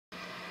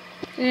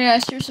Yeah,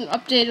 here's an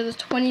update of the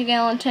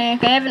 20-gallon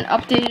tank. I haven't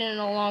updated it in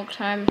a long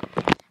time,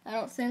 I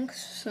don't think,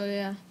 so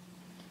yeah.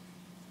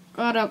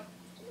 Got a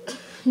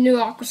new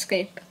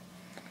aquascape.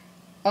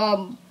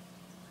 One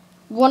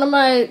of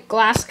my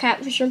glass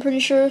catfish, I'm pretty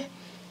sure,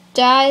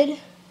 died.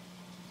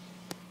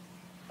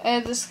 I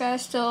have this guy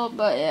still,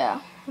 but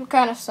yeah, it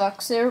kind of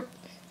sucks. They're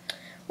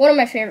one of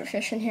my favorite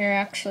fish in here,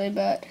 actually,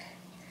 but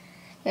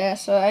yeah,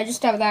 so I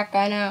just have that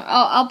guy now.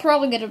 I'll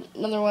probably get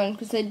another one,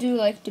 because they do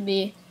like to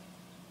be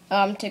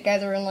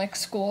together in like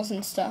schools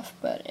and stuff,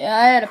 but yeah,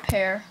 I had a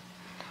pair.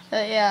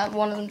 Yeah,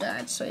 one of them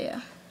died, so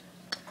yeah.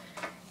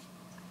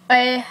 I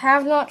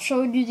have not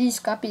showed you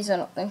these guppies, I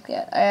don't think,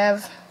 yet. I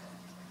have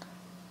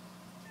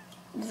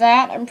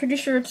that, I'm pretty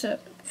sure it's a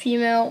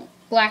female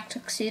black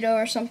tuxedo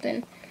or something.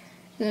 And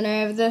then I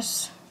have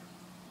this.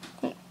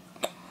 I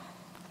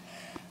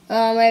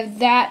have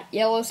that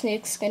yellow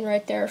snake skin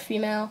right there,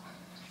 female.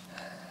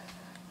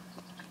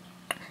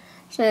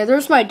 So yeah,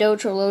 there's my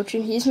Dojo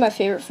Lochin. He's my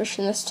favorite fish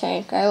in this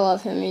tank. I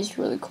love him. He's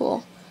really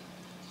cool.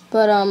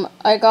 But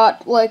I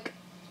got like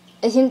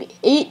I think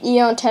 8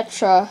 neon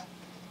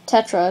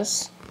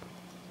tetras.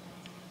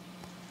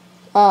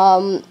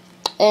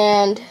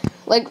 And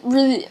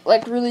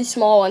really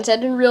small ones. I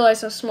didn't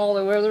realize how small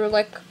they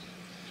were.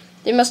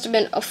 They must have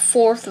been a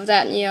fourth of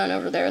that neon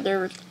over there. They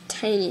were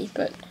tiny,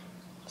 but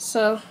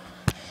so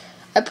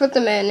I put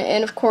them in,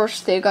 and of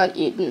course they got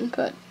eaten.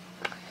 But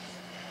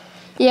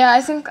yeah,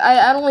 I think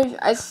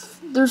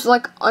there's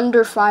like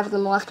under 5 of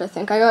them left. I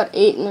think I got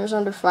 8, and there's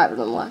under 5 of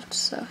them left.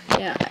 So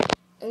yeah,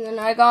 and then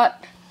I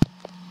got,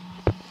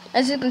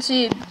 as you can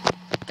see,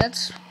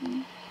 that's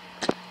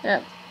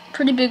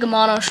pretty big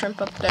mono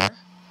shrimp up there.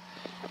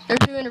 They're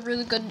doing a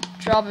really good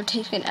job of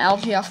taking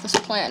algae off this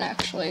plant.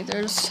 Actually,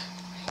 there's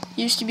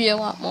used to be a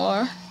lot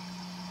more.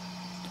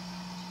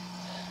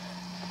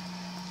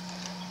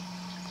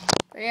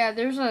 But yeah,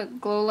 there's a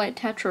glow light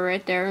tetra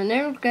right there, and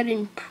they're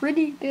getting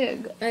pretty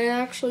big. I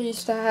actually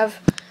used to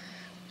have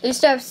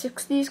 6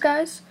 of these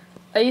guys.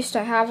 I used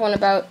to have one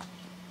about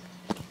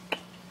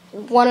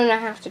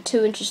 1.5 to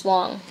 2 inches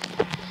long.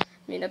 I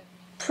mean, a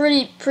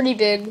pretty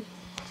big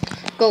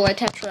glow light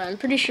tetra. I'm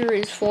pretty sure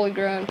he's fully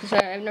grown, because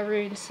I've never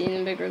even seen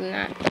him bigger than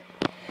that.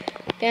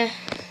 Yeah.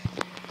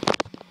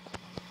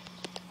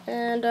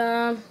 And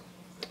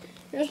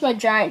here's my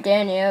giant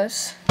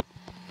Danios.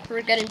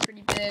 We're getting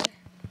pretty big.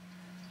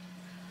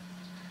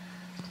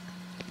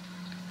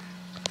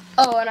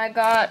 Oh, and I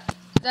got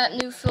that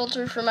new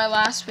filter for my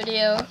last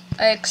video.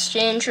 I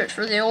exchanged it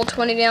for the old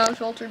 20-gallon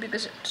filter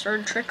because it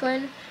started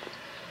trickling.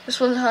 This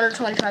one's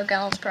 125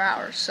 gallons per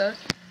hour, so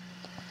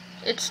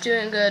it's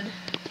doing good.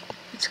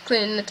 It's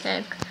cleaning the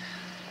tank.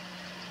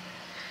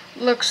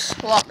 Looks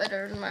a lot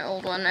better than my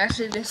old one.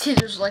 Actually, you can see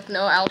there's like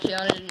no algae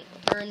on it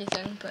or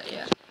anything, but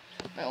yeah.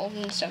 My old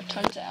one used to have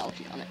tons of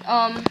algae on it.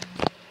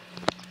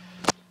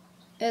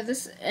 Yeah,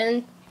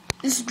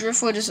 this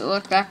driftwood doesn't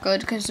look that good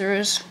because there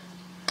is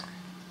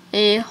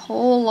a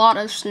whole lot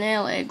of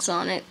snail eggs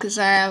on it. Because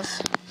I have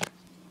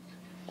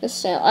this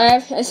snail. I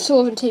still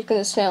haven't taken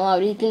the snail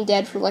out. He's been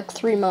dead for like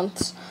 3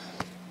 months.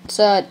 It's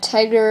a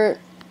tiger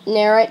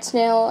narite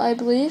snail, I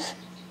believe.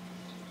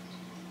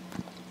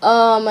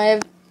 I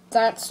have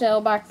that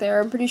snail back there.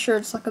 I'm pretty sure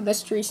it's like a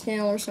mystery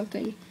snail or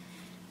something.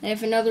 I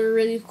have another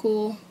really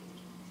cool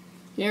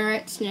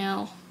narite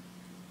snail.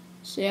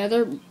 So yeah,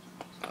 they're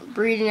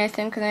breeding, I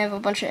think, and they have a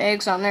bunch of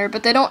eggs on there,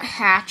 but they don't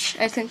hatch.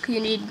 I think you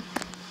need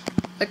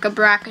like a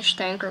brackish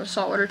tank or a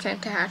saltwater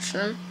tank to hatch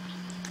them.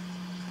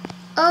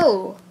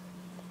 Oh,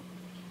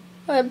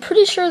 I'm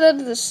pretty sure that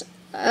this.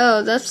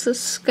 Oh, that's the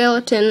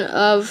skeleton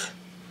of.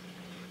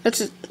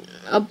 That's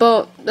a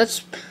bone.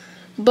 That's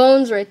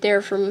bones right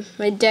there from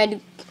my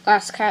dead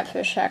last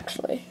catfish,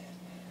 actually.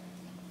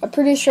 I'm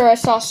pretty sure I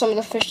saw some of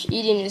the fish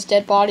eating his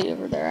dead body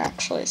over there,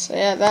 actually. So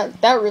yeah,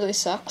 that really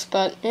sucks,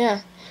 but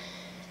yeah.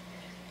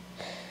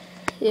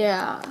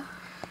 Yeah.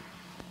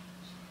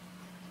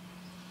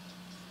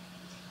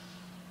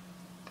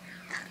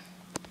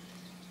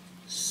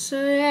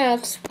 So yeah,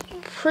 that's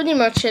pretty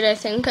much it, I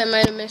think. I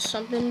might have missed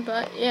something,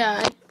 but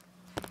yeah, I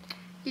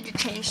need to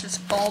change this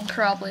bulb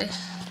probably.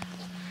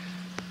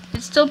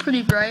 It's still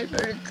pretty bright,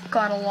 but it's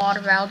got a lot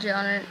of algae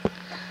on it.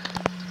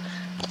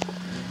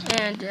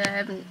 And I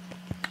haven't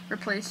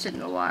replaced it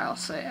in a while,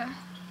 so yeah.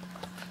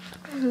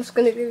 I'm just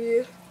gonna give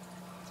you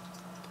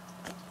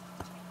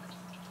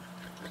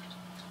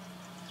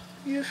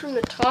view from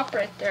the top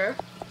right there.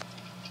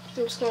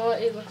 I'm just gonna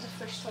let you look at the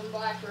fish swim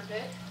by for a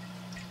bit.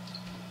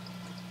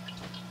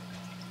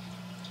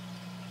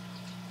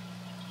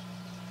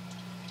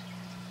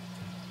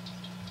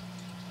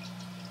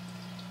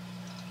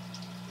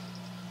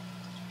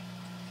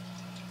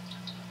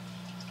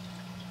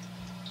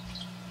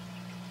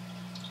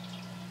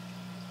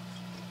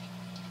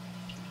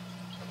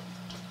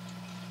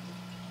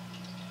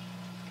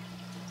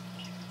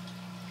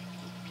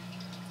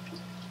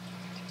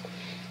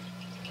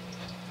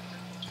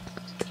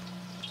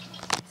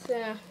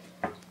 Yeah,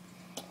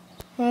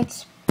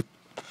 that's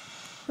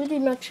pretty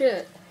much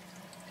it.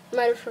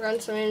 Might have forgotten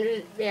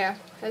something. Yeah,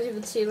 as you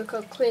can see, look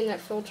how clean that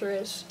filter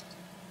is.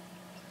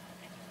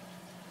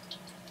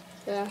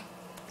 Yeah.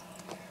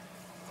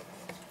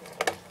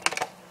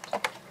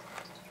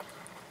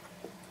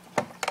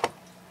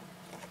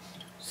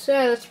 So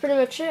that's pretty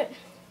much it.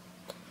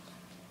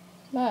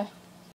 Bye.